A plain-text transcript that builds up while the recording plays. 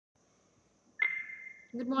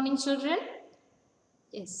Good morning, children.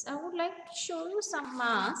 Yes, I would like to show you some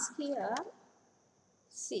masks here.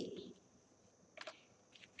 See,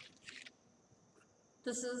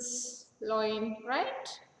 this is lion, right?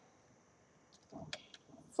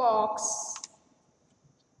 Fox,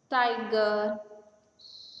 tiger.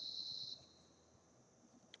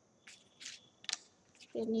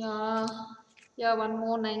 Then here one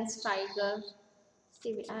more nice tiger.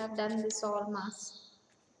 See, I have done this all mask.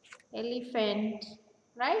 Elephant,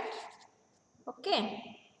 right?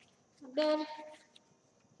 Okay. Then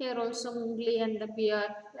here also Mowgli and the bear.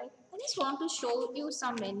 Like I just want to show you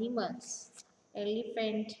some animals.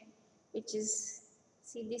 Elephant, which is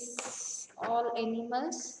see this all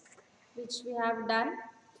animals which we have done.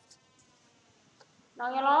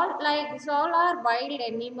 Now you're all like these all are wild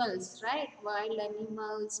animals, right? Wild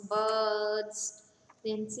animals, birds.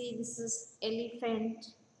 Then see this is elephant,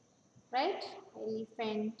 right?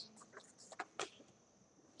 Elephant,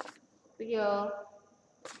 bear,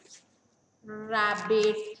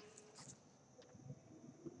 rabbit.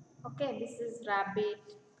 Okay, this is rabbit.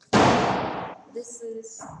 This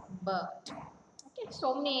is bird. Okay,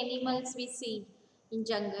 so many animals we see in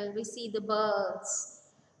jungle. We see the birds,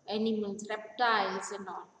 animals, reptiles and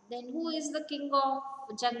all. Then who is the king of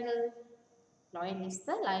jungle? Lion is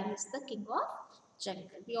the king of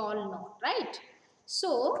jungle. We all know, right?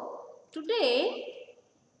 So today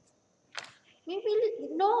we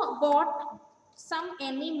will know about some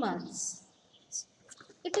animals.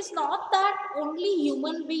 It is not that only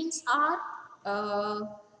human beings are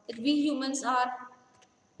that we humans are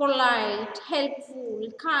polite, helpful,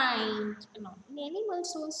 kind, you know. In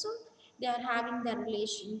animals also, they are having their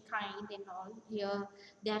relation, kind and all. Here,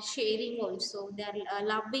 they are sharing also. They are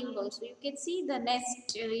loving also. You can see the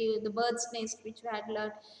nest, the bird's nest, which we had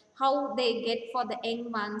learned how they get for the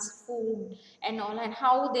young ones food and all, and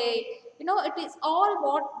how they, you know, it is all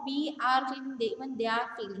what we are feeling. When they are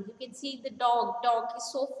feeling, you can see the dog. Dog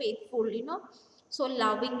is so faithful, you know, so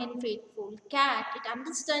loving and faithful. Cat, it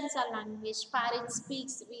understands our language. Parrot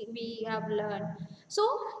speaks, we have learned. So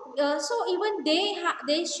so even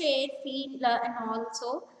they share, feel and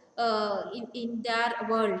also in their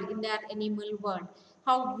world, in their animal world,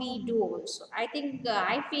 how we do also. I think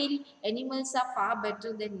I feel animals are far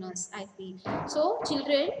better than us, I feel. So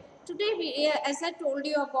children, today we as I told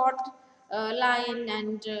you about lion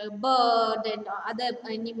and bird and other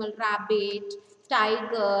animal, rabbit,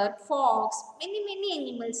 tiger, fox, many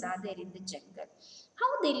animals are there in the jungle.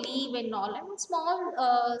 How they live and all. I mean,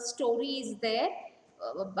 small story is there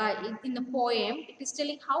in the poem. It is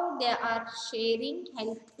telling how they are sharing,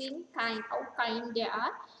 helping, kind, how kind they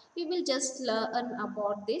are. We will just learn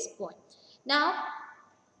about this poem. Now,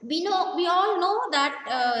 we all know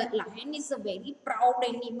that lion is a very proud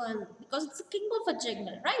animal because it's a king of a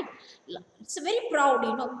jungle, right? It's a very proud,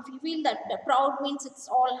 you know. If you feel that the proud means it's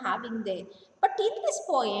all having there. But in this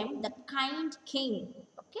poem, the kind king,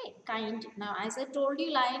 okay, kind. Now as I told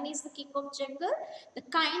you, lion is the king of jungle. The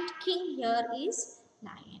kind king here is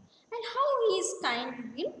lion. And how he is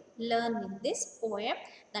kind, we will learn in this poem.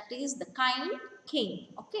 That is the kind king.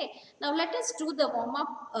 Okay, now let us do the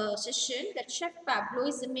warm-up session. That Chef Pablo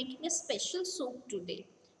is making a special soup today.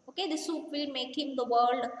 Okay, the soup will make him the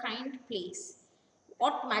world a kind place.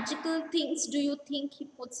 What magical things do you think he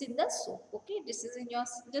puts in the soup? Okay, this is in your,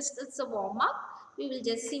 just it's a warm-up. We will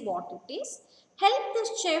just see what it is. Help the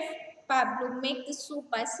Chef Pablo make the soup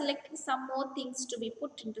by selecting some more things to be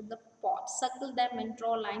put into the pot. Circle them and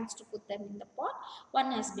draw lines to put them in the pot.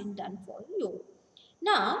 One has been done for you.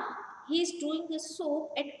 Now, he is doing the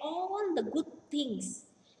soap and all the good things.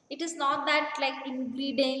 It is not that like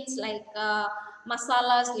ingredients like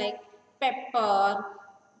masalas like pepper,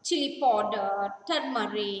 chili powder,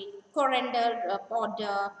 turmeric, coriander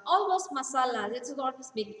powder, all those masalas. It's not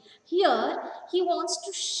this big. Here, he wants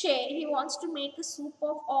to share, he wants to make a soup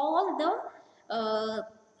of all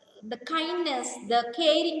the kindness, the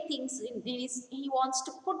caring things he wants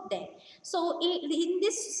to put there. So in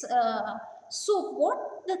this soup, what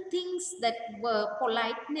the things that were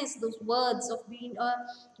politeness, those words of being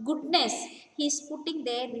goodness, he's putting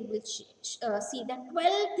there. We will see that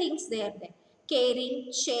 12 things there.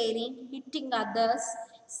 Caring, sharing, hitting others,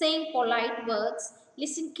 saying polite words,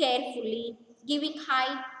 listen carefully, giving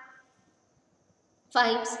high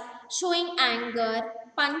fives, showing anger,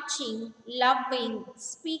 punching, loving,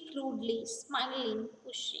 speak rudely, smiling,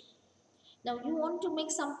 pushing. Now you want to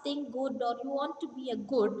make something good or you want to be a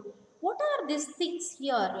good. What are these things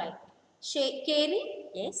here like? Caring?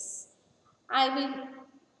 Yes. I will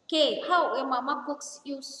care. How your mama cooks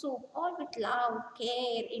you soup, all with love,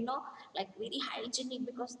 care, like very hygienic,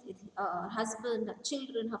 because her husband, her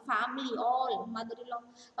children, her family, all mother-in-law,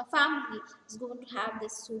 her family is going to have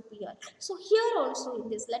this soup here. So here also in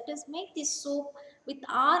this, let us make this soup with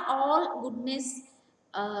our all goodness.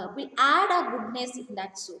 We add our goodness in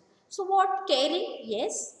that soup. So what, caring?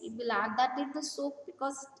 Yes, we will add that in the soup,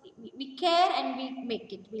 because we care and we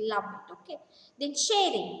make it, we love it. Okay, then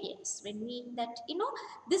sharing, yes, when we that,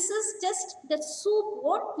 this is just the soup,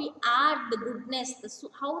 what we add the goodness, the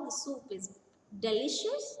soup, how the soup is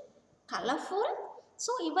delicious, colorful.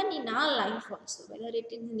 So even in our life also, whether it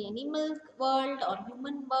is in animal world or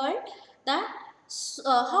human world, that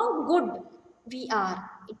how good we are,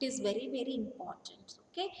 it is very very important.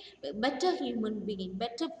 Okay, better human being,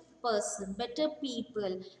 better person, better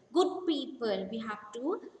people, good people we have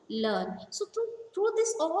to learn. So through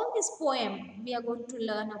this, all this poem, we are going to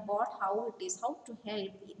learn about how it is, how to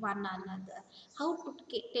help one another, how to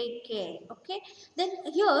take care. Okay, then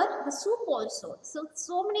here the soup also,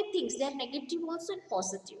 so many things, they are negative also and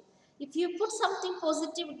positive. If you put something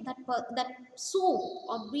positive, that soup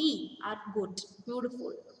or we are good,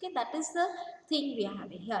 beautiful. Okay, that is the thing we are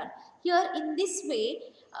having here. Here in this way,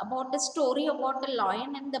 about the story about the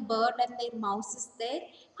lion and the bird and their mouse is there,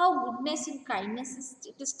 how goodness and kindness is,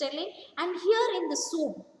 it is telling. And here in the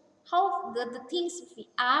soup, how the things, if we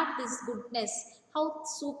add this goodness, how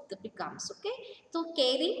soup becomes. Okay, so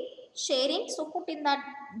caring, sharing, so put in that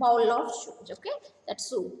bowl of soup. Okay, that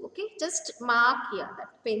soup. Okay, just mark here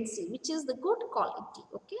that pencil, which is the good quality.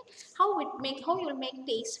 Okay, how it make, how you will make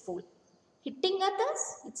tasteful. Hitting others,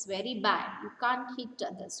 it's very bad, you can't hit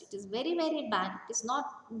others, it is very very bad, it is not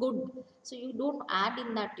good. So you don't add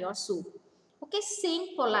in that your soup. Okay,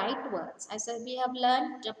 saying polite words, as we have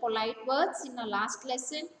learned polite words in our last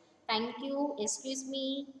lesson. Thank you, excuse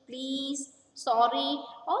me, please, sorry,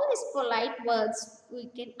 all these polite words, we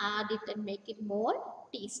can add it and make it more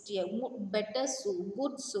tastier, more, better soup,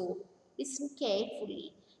 good soup. Listen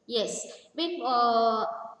carefully. Yes, when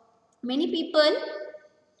many people,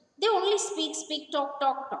 they only speak, talk.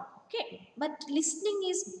 Okay, but listening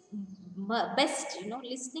is best.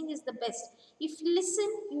 Listening is the best. If you listen,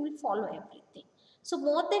 you will follow everything. So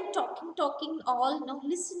more than talking all,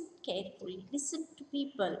 listen carefully, listen to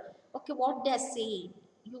people. Okay, what they're saying,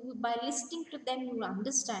 you, by listening to them, you will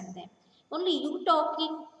understand them. Only you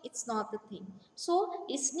talking, it's not the thing. So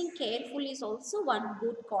listening carefully is also one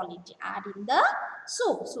good quality, add in the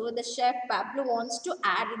soup. So the chef Pablo wants to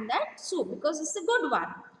add in that soup because it's a good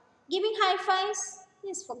one. Giving high fives,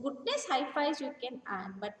 yes, for goodness, high fives you can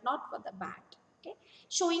add, but not for the bad. Okay.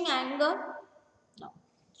 Showing anger, no.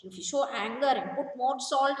 If you show anger and put more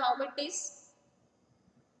salt, how it is?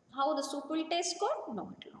 How the soup will taste good?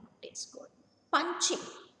 No, it will not taste good. Punching,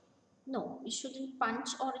 no, we shouldn't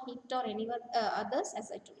punch or hit or any others, as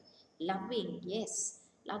I told you. Loving, yes,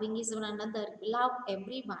 loving is one another. Love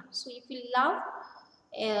everyone. So if you love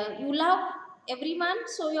everyone,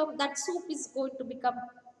 so that soup is going to become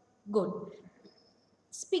good.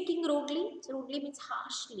 Speaking rudely, so rudely means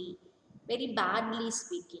harshly, very badly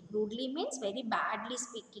speaking. Rudely means very badly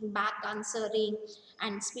speaking, back answering,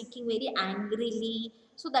 and speaking very angrily.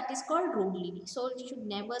 So that is called rudely. So you should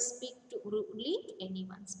never speak to rudely to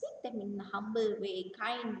anyone. Speak them in a humble way,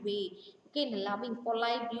 kind way, okay, in a loving,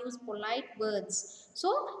 polite, use polite words.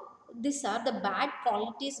 So these are the bad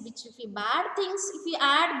qualities, which if you bad things, if you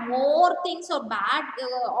add more things or bad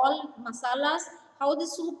all masalas, how the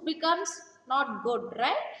soup becomes not good,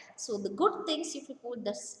 right? So the good things, if you put,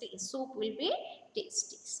 the soup will be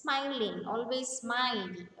tasty. Smiling, always smile.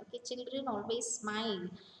 Okay, children, always smile.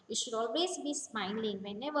 You should always be smiling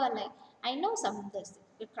whenever, like, I know some of this,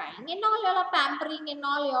 you're crying and all, you're pampering and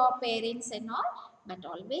all your parents and all, but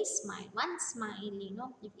always smile. One smile,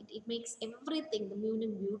 it makes everything, the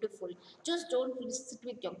meaning, beautiful. Just don't sit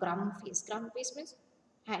with your grum face. Grum face means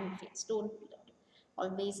hang face. Don't do that.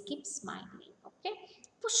 Always keep smiling. Okay.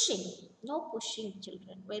 Pushing, no pushing,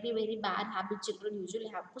 children, very very bad habit. Children usually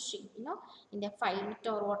have pushing, in their fight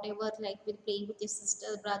or whatever, like with playing with your sister,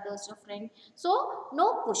 brothers, your friend. So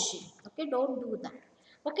no pushing. Okay, don't do that.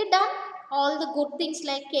 Okay, done. All the good things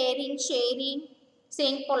like caring, sharing,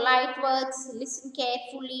 saying polite words, listen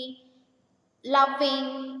carefully,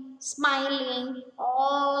 loving, smiling,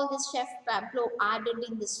 all this chef Pablo added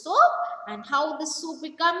in the soup. And how the soup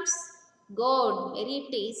becomes good, very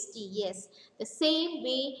tasty. Yes, the same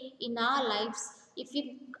way in our lives, if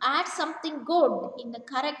we add something good in the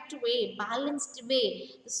correct way, balanced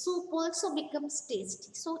way, the soup also becomes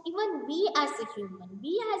tasty. So even we as a human,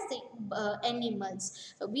 we as the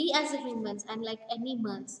animals, we as a humans and like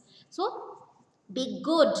animals, so be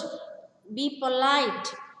good, be polite,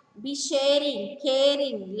 be sharing,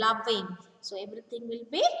 caring, loving. So everything will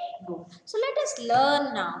be good. So let us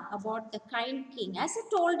learn now about the kind king. As I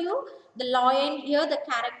told you, the lion here, the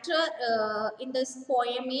character in this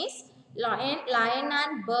poem is lion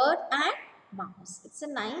and bird and mouse. It's a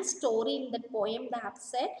nice story in the poem they have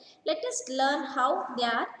said. Let us learn how they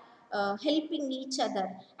are helping each other.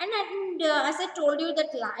 And as I told you,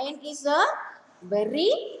 that lion is a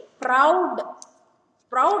very proud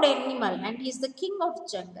animal and he is the king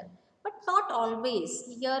of jungle, but not always.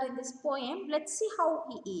 Here in this poem, let's see how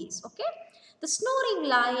he is. Okay, the snoring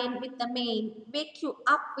lion with the mane wake you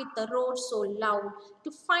up with a roar so loud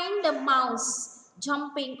to find a mouse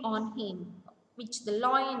jumping on him, which the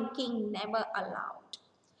lion king never allowed.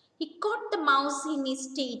 He caught the mouse in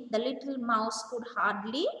his teeth. The little mouse could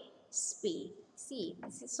hardly speak. See,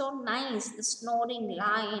 this is so nice. The snoring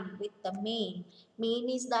lion with the mane. Mane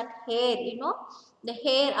is that hair, the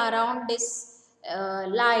hair around this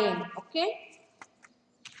lion. Okay,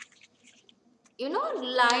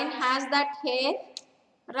 lion has that hair,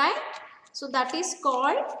 right? So that is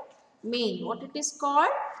called mane. What it is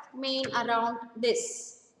called? Mane around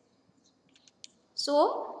this.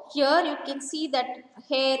 So here you can see that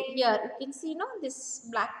hair here. You can see, this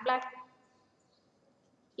black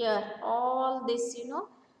here. All this, you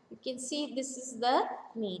can see this is the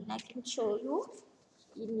mane. I can show you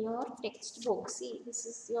in your textbook. See, this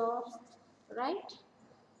is your, right?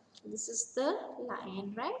 This is the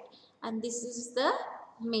lion, right? And this is the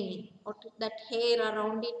mane. What that hair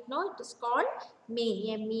around it, no? It is called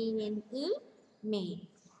mane. M-E-N-E, mane.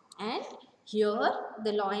 And here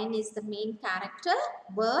the lion is the main character,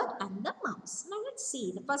 bird and the mouse. Now let's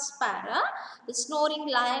see the first para. The snoring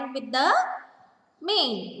lion with the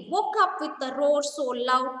mane woke up with a roar so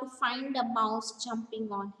loud to find a mouse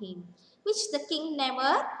jumping on him, which the king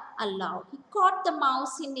never allowed. He caught the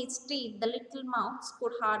mouse in its teeth. The little mouse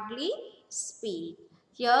could hardly speak.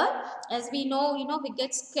 Here, as we know, we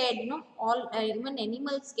get scared, all even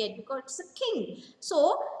animals get, because it's a king.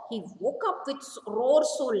 So he woke up with roar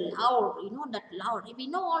so loud, that loud. We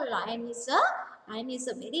know all lion is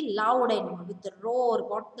a very loud animal with the roar.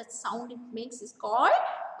 What the sound it makes is called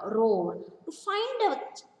roar. To find a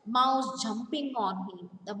mouse jumping on him.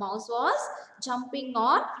 The mouse was jumping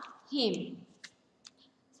on him,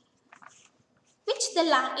 which the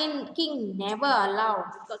lion king never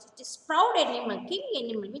allowed, because it is proud animal, king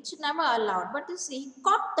animal, which never allowed. But you see, he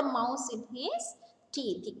caught the mouse in his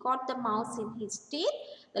teeth. He caught the mouse in his teeth.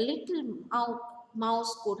 The little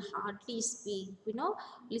mouse could hardly speak.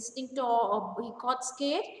 Listening to he got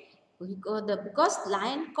scared. Because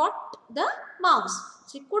lion caught the mouse.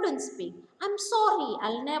 She couldn't speak. I'm sorry,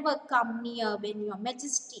 I'll never come near when your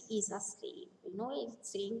majesty is asleep. He's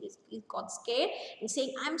saying this, he got scared. He's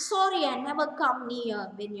saying, I'm sorry, I never come near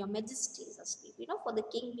when your majesty is asleep. For the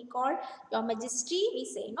king we call your majesty, we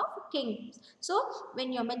say, for king. So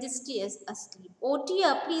when your majesty is asleep, oh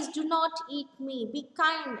dear, please do not eat me. Be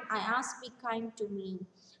kind, I ask, be kind to me.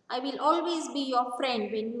 I will always be your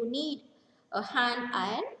friend. When you need a hand,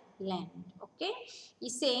 I'll lend. Okay,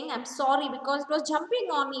 he's saying, I'm sorry because it was jumping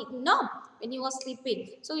on it, when you were sleeping.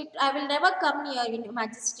 So I will never come near your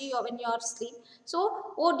majesty or when you are asleep.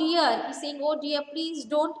 So, oh dear, he's saying, oh dear, please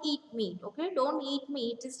don't eat me. Okay, don't eat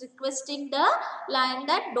me. It is requesting the lion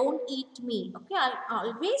that don't eat me. Okay,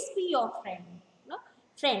 I'll always be your friend.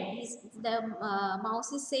 Friend. The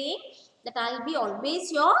mouse is saying that I'll be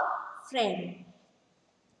always your friend.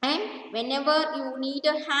 And whenever you need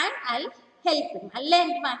a hand, I'll help him. I'll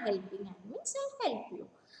lend my helping hand. Means I'll help you.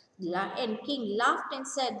 And king laughed and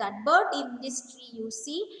said, that bird in this tree you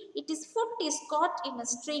see, its foot is caught in a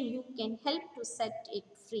string. You can help to set it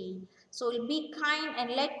free. So be kind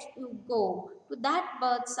and let you go. To that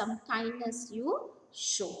bird some kindness you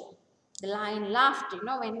show. The lion laughed,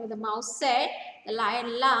 when the mouse said, the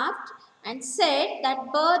lion laughed and said,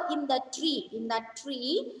 that bird in that tree,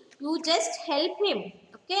 you just help him.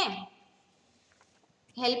 Okay,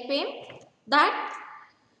 help him. That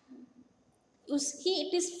you see,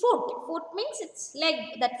 it is foot. Foot means it's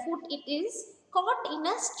leg. That foot, it is caught in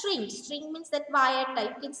a string. String means that wire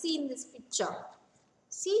type. You can see in this picture.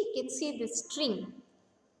 See, you can see this string.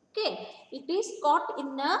 Okay, it is caught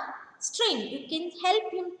in a string. You can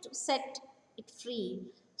help him to set it free.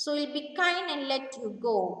 So he'll be kind and let you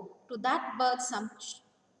go. To that bird some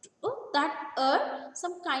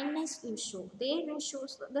kindness you show. They will show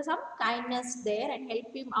some kindness there and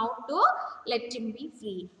help him out to let him be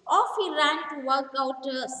free. Off he ran to work out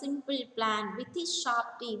a simple plan with his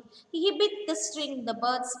sharp teeth. He bit the string, the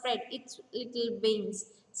bird spread its little wings,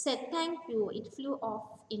 said thank you, it flew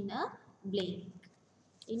off in a blink.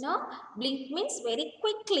 You know, blink means very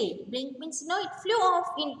quickly. Blink means, you know, it flew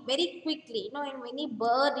off in very quickly. You know, in any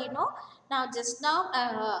bird, you know, now just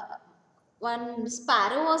now one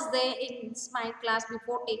sparrow was there in my class.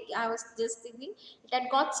 Before taking, I was just thinking it had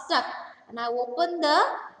got stuck, and I opened the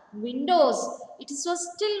windows. It was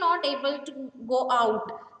still not able to go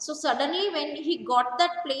out. So suddenly when he got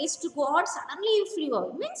that place to go out, suddenly he flew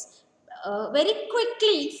out. Means very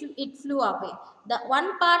quickly it flew away. The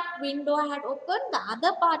one part window I had opened, the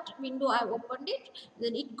other part window I opened it,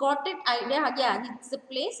 then it got it idea, yeah, it's the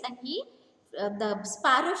place, and he, the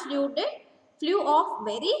sparrow flew off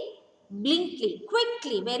very blinkly,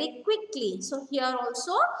 quickly, very quickly. So here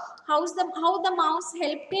also, how the mouse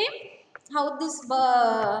helped him, how this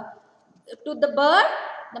to the bird,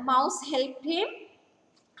 the mouse helped him.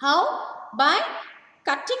 How? By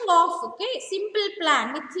cutting off, okay, simple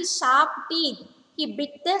plan. With his sharp teeth, he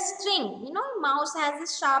bit the string. You know, mouse has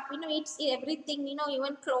a sharp, you know, it's everything, you know,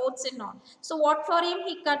 even clothes and all. So what for him?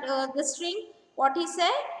 He cut the string. What he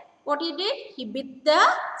said? What he did? He bit the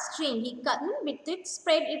string. He cut, bit it,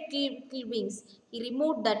 spread its little wings. He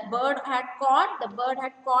removed that bird had caught. The bird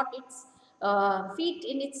had caught its feet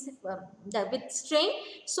in its with string.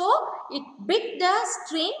 So it bit the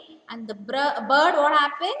string, and the bird, what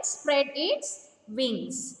happened? Spread its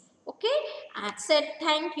wings. Okay, and said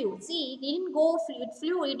thank you. See, it didn't go, it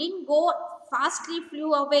flew, it didn't go fastly,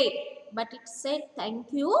 flew away, but it said thank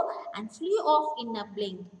you and flew off in a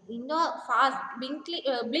blink. In a fast blink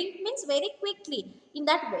means very quickly. In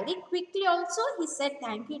that very quickly also, he said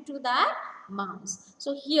thank you to that mouse.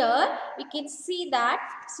 So here we can see that,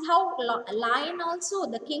 see how lion also,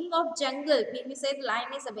 the king of jungle, we said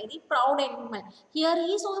lion is a very proud animal. Here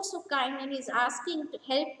he is also kind and is asking to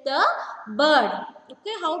help the bird.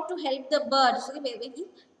 Okay, how to help the bird? So when he,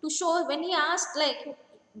 to show, when he asked, like,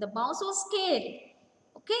 the mouse was scared.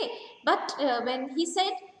 Okay, but when he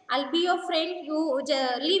said, I'll be your friend, you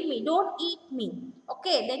leave me, don't eat me.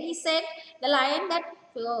 Okay, then he said, the lion, that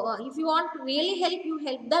if you want to really help, you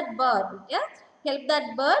help that bird. Yeah, help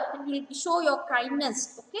that bird and you show your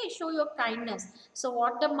kindness. Okay, show your kindness. So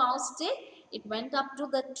what the mouse did, it went up to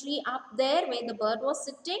the tree up there where the bird was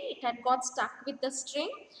sitting. It had got stuck with the string.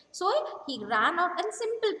 So he ran out, and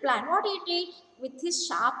simple plan. What he did with his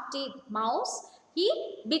sharp teeth, mouse, he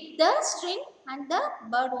bit the string, and the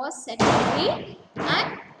bird was set free,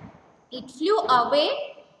 and it flew away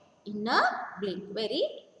in a blink very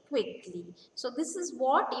quickly. So this is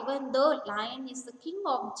what, even though lion is the king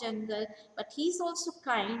of jungle, but he's also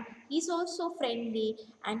kind, he's also friendly,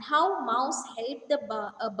 and how mouse helped the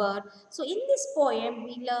a bird. So in this poem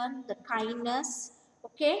we learn the kindness.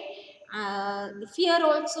 Okay, fear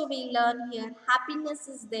also we learn here. Happiness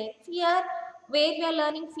is there. Fear, where we are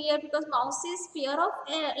learning fear, because mouse is fear of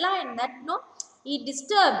a lion, that no, he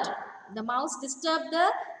disturbed, the mouse disturbed the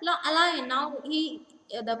lion. Now he,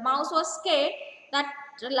 the mouse was scared that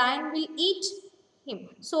the lion will eat him.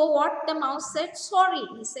 So what the mouse said? Sorry.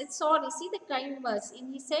 He said sorry. See the kind words.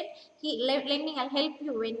 And he said, lend me, I'll help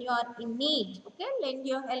you when you are in need. Okay, lend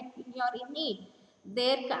your help when you are in need.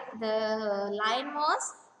 There the lion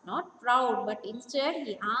was not proud, but instead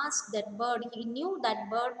he asked that bird. He knew that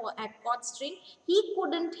bird had caught string. He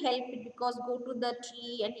couldn't help it, because go to the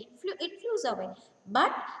tree and it flew away.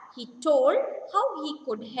 But he told how he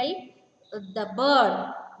could help the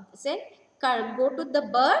bird. He said, go to the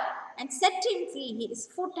bird and set him free. His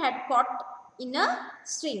foot had caught in a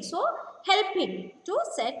string. So help him to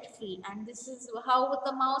set free. And this is how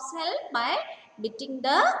the mouse helped, by biting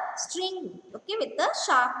the string, okay, with the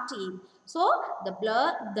sharp teeth. So the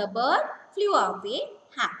bird flew away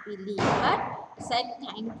happily, but said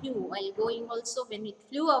thank you. While going also, when it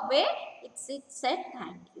flew away, it said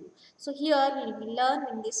thank you. So here we learn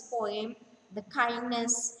in this poem the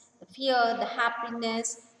kindness, the fear, the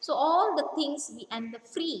happiness. So all the things we, and the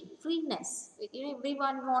freeness. You know,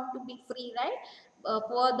 everyone want to be free, right?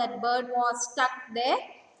 Poor that bird was stuck there.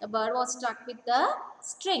 The bird was stuck with the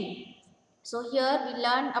string. So here we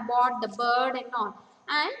learn about the bird and all.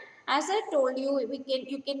 And as I told you,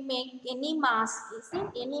 you can make any mask. You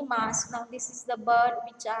see, any mask. Now this is the bird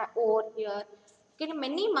which are over here. Okay,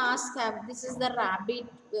 many masks have. This is the rabbit.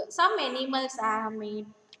 Some animals I have made.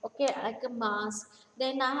 Okay, like a mask.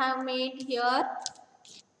 Then I have made here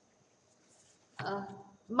a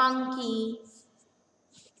monkey,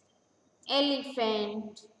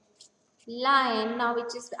 elephant, lion. Now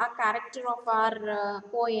which is a character of our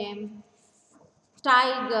poem.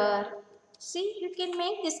 Tiger. See, you can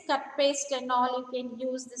make this cut paste and all, you can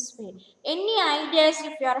use this way. Any ideas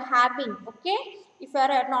if you are having, okay? If you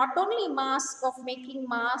are not only mask of making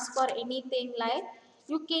mask or anything like,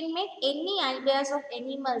 You can make any ideas of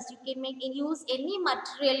animals. You can make use any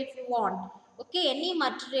material if you want. Okay, any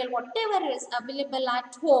material, whatever is available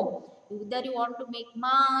at home. Either you want to make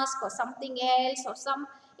mask or something else or some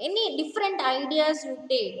any different ideas you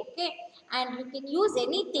take. Okay, and you can use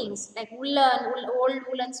anything like old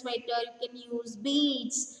woolen sweater. You can use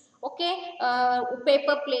beads. Okay,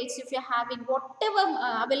 paper plates if you're having whatever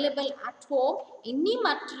available at home, any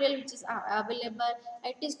material which is available.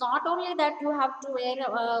 It is not only that you have to wear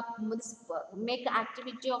make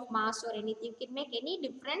activity of mass or anything. You can make any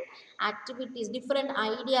different activities, different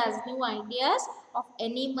ideas, new ideas of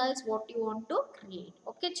animals what you want to create.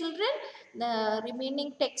 Okay children, the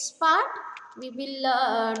remaining text part we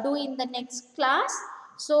will do in the next class.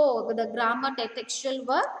 So the grammar textual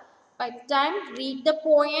work, by the time read the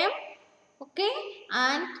poem, okay,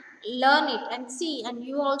 and learn it and see, and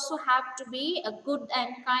you also have to be a good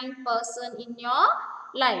and kind person in your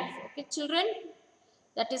life. Okay children,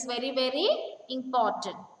 that is very very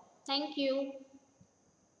important. Thank you.